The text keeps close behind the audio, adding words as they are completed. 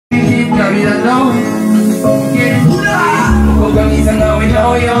ngabirano. Umukobwa mwiza nawe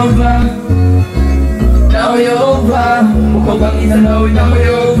nawe yova, nawe yova. Umukobwa mwiza nawe nawe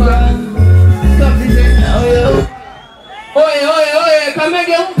yova. Oye, oye, oye,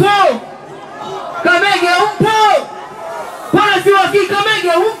 Kamege umpo! Kamege umpo! Para si waki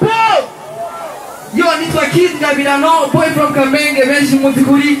Kamege umpo! Yo, nitwa Kid Ngabirano, boy from Kamenge, benshi muzi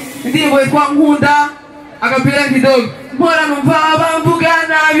kuri indirimbo yitwa Nkunda, akapira kidogo. Mbona numva bamvuga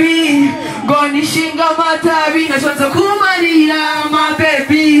nabi, ngo nishinga amatabi, nashonza kumarira my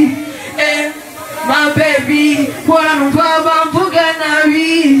baby, my baby. Mbona numva bamvuga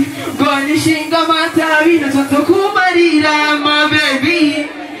nabi, ngo nishinga amatabi, nashonza kumarira my baby,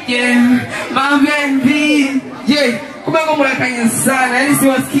 yeah, my baby, yeah. Kumeko murakanya sana, yani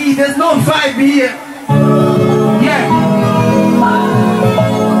siwasikii, there's no vibe here, yeah.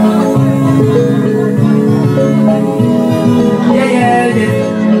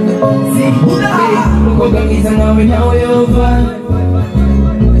 Umukobwa mwiza nawe nawe yova,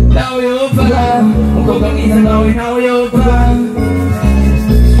 nawe yova. Umukobwa mwiza nawe nawe yova,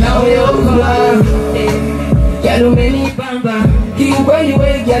 nawe yova. Yalumenibamba, kiukweli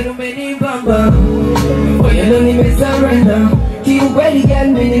we yalumenibamba. Moyoni nimesurrender, kiukweli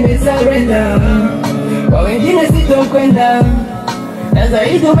galme nimesurrender. Kwa wengine sitokwenda, na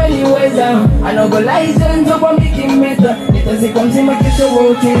zaidi umeniweza. Anogolaize nzo kwa mikimeta, nitazikwa mzima kesho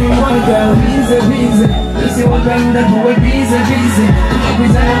wote mmoja. Bize bize, tusiwapenda tuwe bize bize.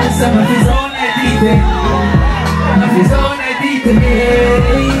 Tunakwizana nasama fizone dite, fizone dite.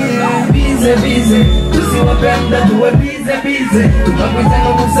 Bize bize, tusiwapenda tuwe bize bize. Tunakwizana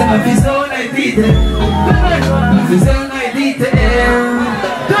nasama fizone dite, fizone dite.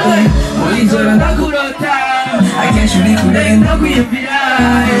 Mwijoro ndakurota, akeshuri kurenda kwiyumvira.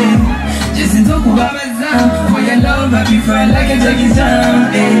 Jesi nzokubabaza, for your love I be fine like a Jackie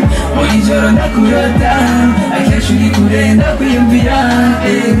Chan. Mwijoro ndakurota, akeshuri kurenda kwiyumvira.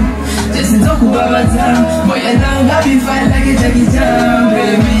 Jesi nzokubabaza, for your love I be fine like a Jackie Chan,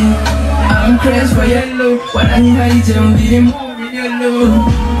 baby. I'm crazy for your love, wananihaije mbiri moving your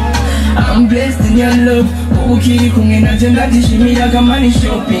love. I'm blessed in your love. Ukiri kumwe na jenda tishimira kama ni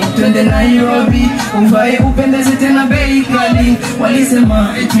shopping. Twende Nairobi, uvae upendeze tena bei kali. Walisema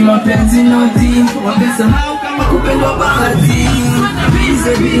eti mapenzi noti, wamesahau kama kupendwa bahati.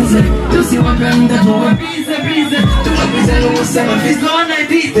 Bize bize, tusiwapenda tuwe bize bize. Tunapizana usema fizona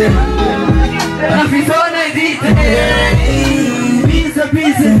edite, fizona edite. Bize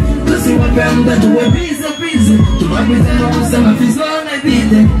bize, tusiwapenda tuwe bize bize. Tunapizana usema fizona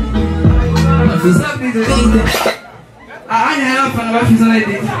edite. Ahanya hapa na bafizona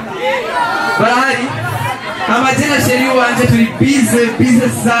edite. Bahari kama tena sheria wanje tuli bize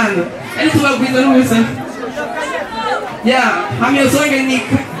sana. Yani tubagwiza n'ubusa. Yeah, hamwe songe ni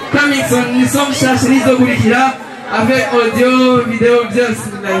coming soon, ni song shash nizo kurikira avec audio, video just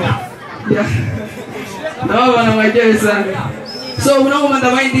like. Yeah. Nawa bana mwaje sana. So unaomba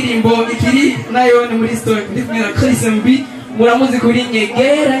ndabaye indirimbo ikiri nayo ni muri story ndi kumwe na Chris MB. Muramuzi kuri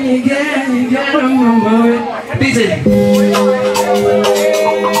nyegera nyegera nyegera mwawe DJ.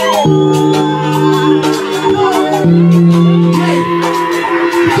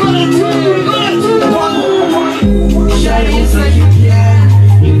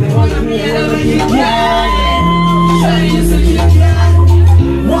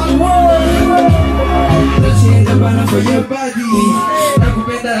 For your body,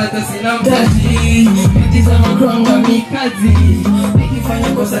 nakupenda hata sina mtaji. Pitiza makronga mikazi, nikifanya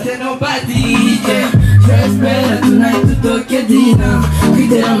kosa tena upati. Dress better tonight tutoke dina.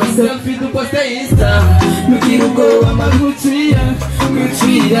 Kujera myself itu poste Insta. Nukiruko wa maguchia,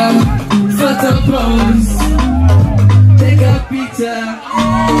 guchia. Photo pose, take a picture.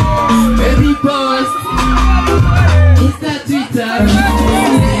 Baby post, Insta Twitter.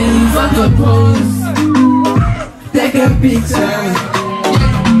 Photo pose, take a picture,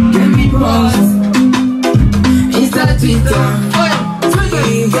 let me post, Insta, Twitter,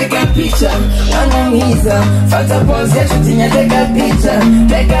 take a picture, wanamiza, photo pose ya shooting, take a picture,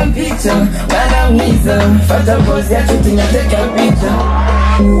 wanamiza, photo pose ya shooting, take a picture.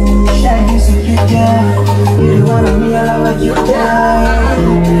 Shine so cute, you wanna me, I love like you,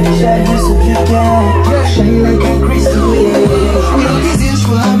 shine so cute, shine like a crystal, tes yeux, je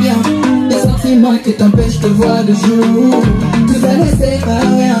vois bien. Sentiments qui t'empêchent de voir le jour. Tout ça ne sert à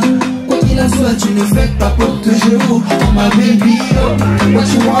rien. Quoi qu'il en soit, tu ne fais pas pour toujours. Oh my baby, oh, what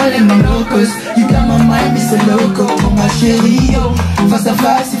you want, let me know. Cause you got my mind, mais c'est loco. Oh ma chérie, oh, face à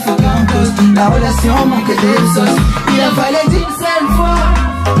face, il faut qu'on cause. La relation manque de sauce. Il a fallu d'une seule fois.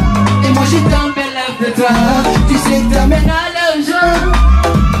 Et moi j'ai tombé l'œuf de toi. Tu sais que t'amènes à l'argent.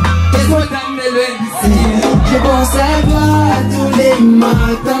 Laisse-moi lundi. Je pense à toi tous les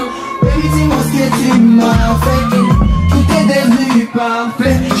matins. Baby, dis-moi ce que tu m'as fait. Tout est devenu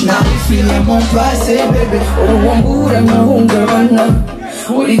parfait. Je n'arrive plus à mon passé, bébé. Oh, wambura na hungabana.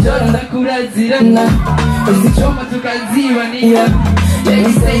 Ulijora ndakurazirana. Uzichoma tukazibania. Let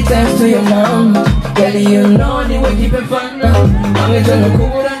me say thanks to your mom. Girl, you know the way keep it fun. I'm gonna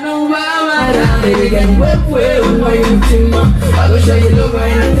kubura no mama. Baby, get wewe unayutima. I go show you love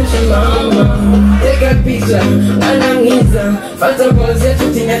and attention, mama. Take a picture, anamiza. Fata pose yetu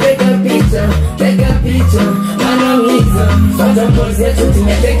tinya, take a picture. Take a picture, anamiza. Fata pose yetu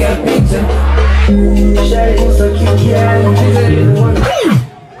tinya, take a picture. Shawty so cute, yeah.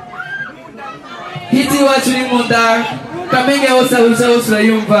 Hiti watu ni mundar. Kamenge osa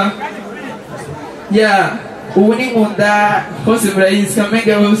yumva. Yeah. Ubu ni munda hose murayizi.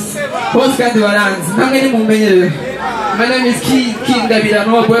 Kamenge hose kandi baranzi. Namwe ni mumenyere. My name is King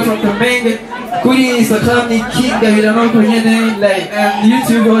Ngabirano, boy from Kamenge. Kuri Instagram ni King Ngabirano kwenye like and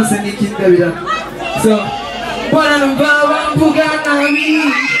YouTube hose ni King Ngabirano. So bwana nambaba mvuga nami.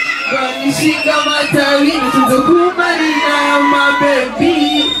 Wanishika matawi tuzokumarina my baby.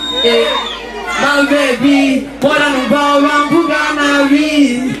 My baby, bwana nambaba mvuga nami.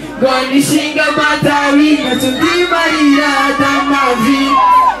 Wanishika matawi tuzokumarina damavi.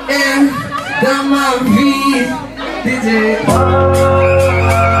 Damavi. DJ.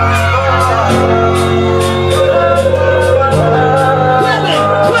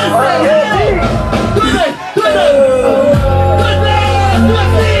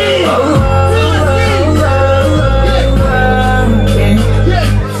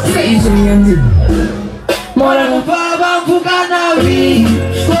 Mora no baba mvuganavi,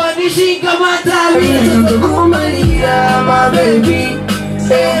 konishika matawi tuzokumarira my baby,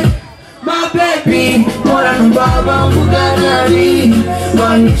 my baby. Mora no baba mvuganavi,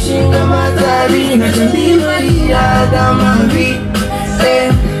 konishika matawi tuzokumarira damavi,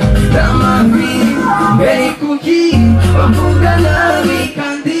 damavi. Very cookie, mvuganavi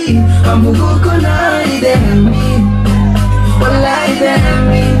kandi, mvuguko na idemi, wala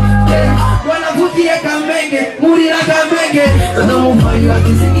idemi. Wanavutia Kamenge, murira Kamenge. Todo muvayo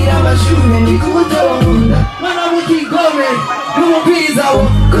akizingira amashure ndikutunda. Wanavuti gome, numupiriza wo.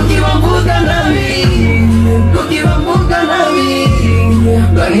 Kukiba mvuga nami, kukiba mvuga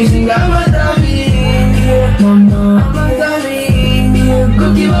nami.Ganishinga amatavi, amatavi.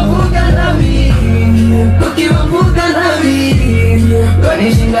 Kukiba mvuga nami, kukiba mvuga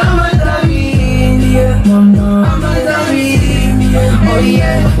nami.Ganishinga amatavi, amatavi. Oh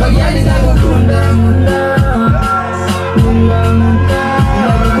yeah, oh yeah, nitakukunda munda, munda, munda,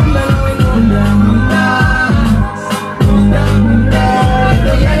 munda, munda, munda, munda, munda.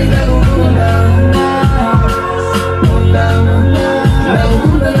 Oh yeah, nitakukunda munda, munda, munda,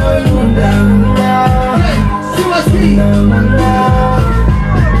 nitakukunda nawe munda, munda. Hey, you must be munda.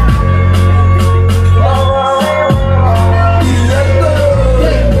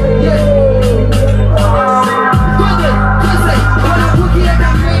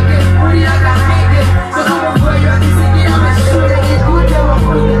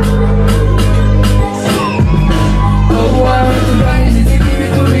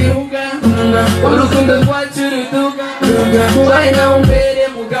 Urukundo rwacu ruduga, ubaye nawe umbere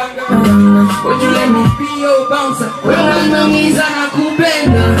muganga. Would you let me be your bouncer? Wewe mwiza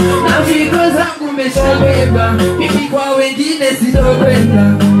nakupenda, na fikra zangu umeshabeba. Mimi kwa wengine sitokwenda,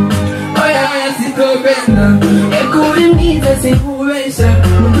 oya sitokwenda. Kuri mwiza sikubesha,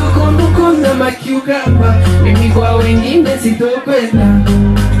 mtukunda makiukamba. Mimi kwa wengine sitokwenda,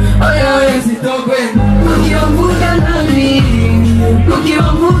 oya sitokwenda. Kukiwa mvuga nami,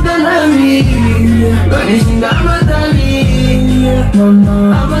 kukiwa mvuga nami.Ganishinga amatavi,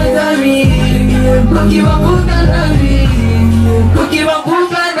 amatavi. Kukiwa mvuga nami, kukiwa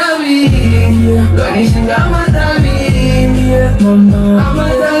mvuga nami.Ganishinga amatavi,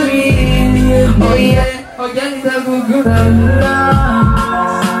 amatavi. Oh yeah, oh yeah, nitakukunda munda,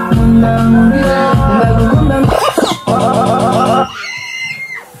 munda, munda, nitakukunda.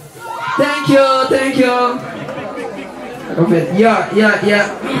 Thank you, thank you. Yeah.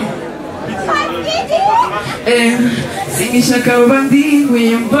 Singisha kabandi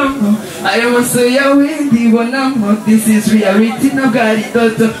wiyumvamo ayo maso yawe ndibonamo. This is reality ntabwo ari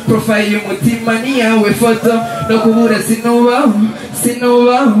dodo. Profile y'umutima ni yawe foto. No kubura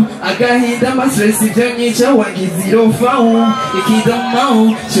sinubaho agahinda amasresi ibyo nyica wangize irofaho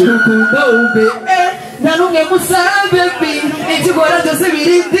ikidomaho cy'urukundo ube nta n'umwe musaba baby. Ibyo ukora byose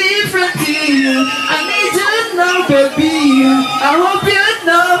biri different. I need you now baby. I hope you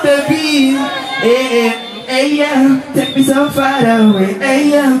know baby. hey yeah, take me so far away, hey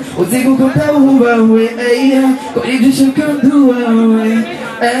yeah, uzigukunda ubawe, hey yeah, kuri dushaka duwawe,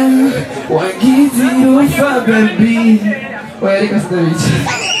 wangizi ufa baby. Where is the beach?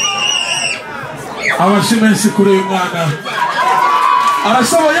 Abashimensi kuri uyu mwana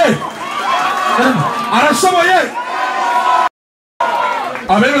arashoboye, arashoboye.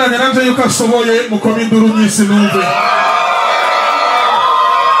 Abemeranya nanje yuko ashoboye mukoma induru nyinshi numve.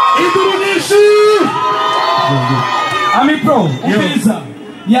 Induru nyinshi. Amipro, umviriza.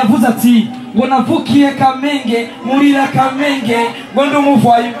 Yavuze ati ngo navukiye Kamenge, murira Kamenge, ngo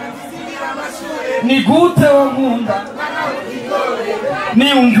ndumuvayo. Ni gute wo nkunda?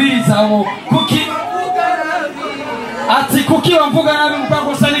 Ni umviriza wo kuki ati kuki wamvuga nabi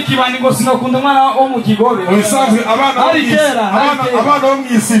mpako sani kibani ngo sinokunda umwana wo mu kigobe. Usanzwe abana bo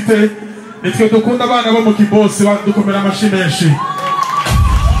mwisite nitwe dukunda abana bo mu kibosi badukomera amashimeshi.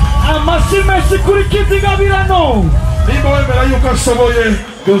 Amashimeshi kuri Kid Ngabirano. Nimba wemera yuko ashoboye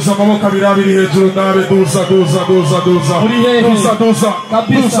duza amaboko abiri hejuru ndabe duza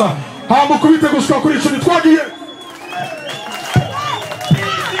kabisa hamukubite gushika kuri ico nitwagiye.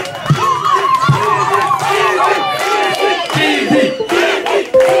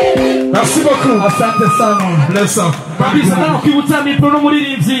 Merci beaucoup. Asante sana. Bless up. Kabisa na kwibutsa Mipro no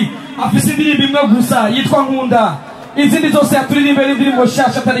muririmbyi afise indirimbo imwe gusa yitwa Nkunda. Izindi zose yaturirimbe indirimbo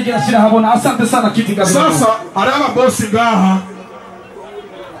shasha atarigira shira habona. Asante sana Kid Ngabirano. Sasa ari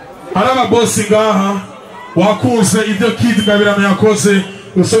ababosi ngaha wakunze ibyo Kid Ngabirano yakoze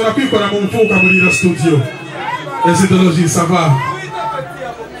ushobora kwikora mu mfuka muri ira studio. Esidologie ça va.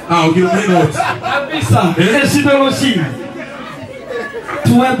 Ah, ugira umenote. Kabisa. Esidologie.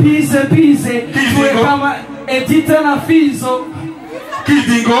 Tu es pise, tu es kama edite na fizo.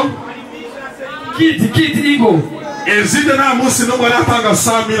 Kidingo. Kidingo. Ezide na musi no mwari atanga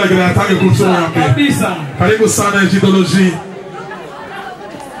 100,000 agira atange kuncuro yambere. Kabisa. Karibu sana Esidologie.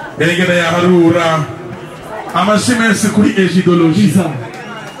 Engene ya harura. Amashimensi kuri Esidologie.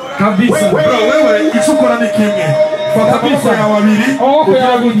 Kabisa. Wewe itsukora ni kimwe. Fata kabisa ya wabiri.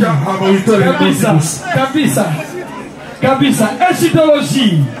 Kugira gutya hama witore Kabisa,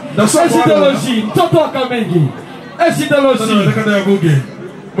 Esidologie. Esidologie, mtoto wa Kamenge. Esidologie. Rekada ya buge.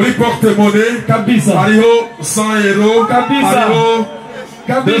 Muri porte-monnaie. Kabisa. Hariho 100 euros. Kabisa. Hariho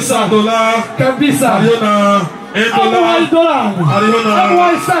 $200. Kabisa. Hariho na $1. Hariho na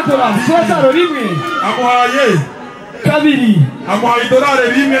 $100. Twataro rimwe. amuhaye. Kabiri. Amuhaye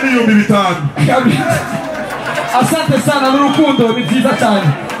 $1 rimwe n'5,000. Kabisa. Asante sana n'urukundo ni byiza cyane.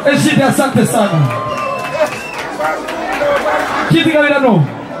 Ejide asante sana. Kid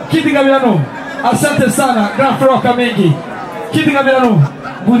Ngabirano. Asante sana Grand Frère Kamenge. Kid Ngabirano.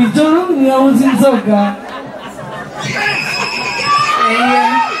 Buri joro yabuze inzoga.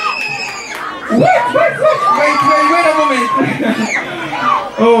 Wait a moment.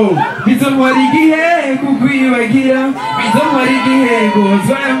 Oh, bizomwari igihe kukwibagira, bizomwari igihe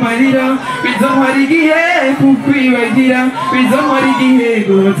gozwa amarira, bizomwari igihe kukwibagira, bizomwari igihe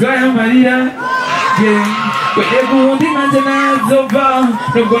gozwa amarira. Kwede guhundi nanje nazova,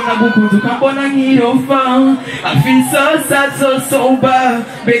 nubwo nagukunze ukambona nk'irofa. I feel so sad, so sober,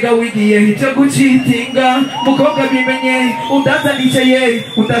 mbega wigiye hico gucitinga. Mukobwa bimenye, undaza nicaye,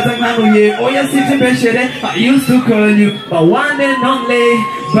 undaza nkanuye, oya sije mbeshere. I used to call you my one and only,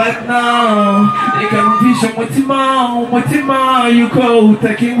 but now reka numvisha umutima yuko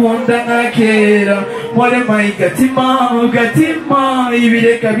utakinkunda nka kera. Mwarema gatima,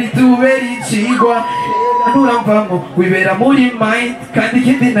 ibireka bitubera icigwa. Nuramvamo wibera muri mind, kandi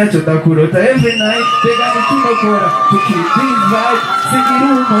ikindi nacyo ndakurota every night. Tega nitunokora tukiri these vibes, singira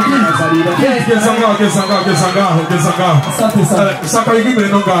umugira Geza ngaho. Asante sana. Saka yigimere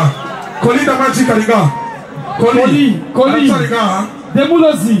no ngaho. Kolinda magic aringa. Koli.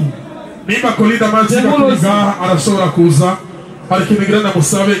 Demulozi. Nimba Kolinda magic aringa arashobora kuza. Hari kimigirana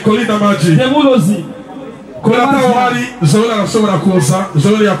musabe Kolinda magic. Demulozi. Kolata wari Joel arashobora kuza.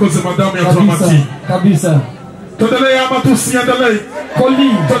 Joel yakoze madamu ya Dramati. Kabisa. Todele ya matusi endele.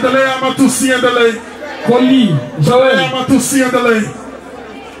 Koli. Todele ya matusi endele. Koli. Joel ya matusi endele.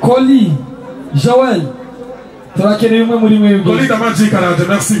 Koli. Joel. Turakeneye umwe muri mwebwe. Kolinda magic araje.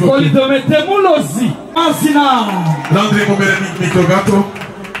 Merci beaucoup. Koli Demulozi. Asina. Landry mumere mikro gato.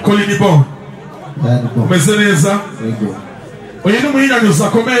 Koli ni bon. Umeze neza. Oye n'umuhinyanyuza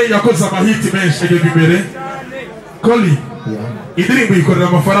akomeye yakoze amahiti menshi ageze imbere. Koli, indirimbo yikorera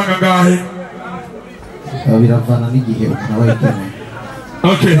amafaranga ngahe? Biravana n'igihe nawe cyane.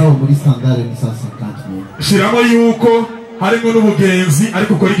 Okay. Naho muri standard ni 150,000. Shiramo yuko harimo n'ubugenzi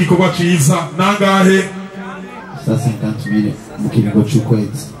ariko ukora igikorwa ciza nangahe? 150,000 mu kiringo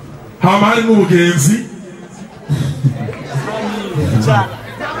cy'ukwezi. Hama hari n'ubugenzi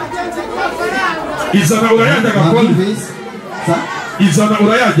izana urayajya gakoni izana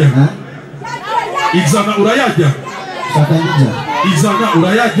urayajya izana urayajya izana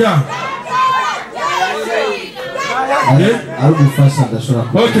urayajya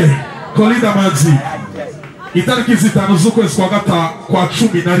okay Kolida Manzi itariki zitanu z'ukwezi kwa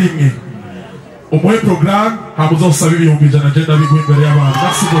 11 umuhe program hamuzosaba ibihumbi 100 bigwa imbere y'abantu.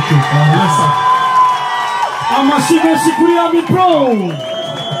 Merci beaucoup. Amashimwe kuri Ami Pro.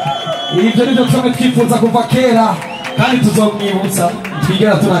 Ibyo nibyo twifuza kuva kera kandi tuzomwibutsa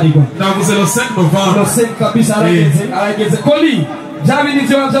twigera tunanirwa. Navuze le 5 Novembre. Le 5 kabisa arageze Koli. Bya bindi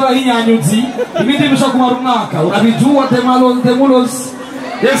by'abahinyanyuzi ibindi bishaka kumara umwaka urabijua temulos.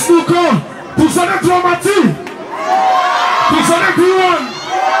 Yes nuko tuzana dramati. Tuzana kuwan.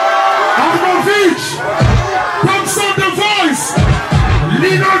 Armovich. Thompson the Voice.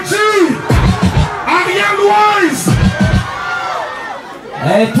 Lino G. Ariel Wise.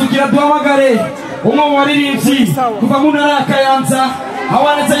 Tugira duhamagare umwe mu baririmbyi kuva mu ntara ya Kayanza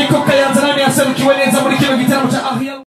awaneze ariko Kayanza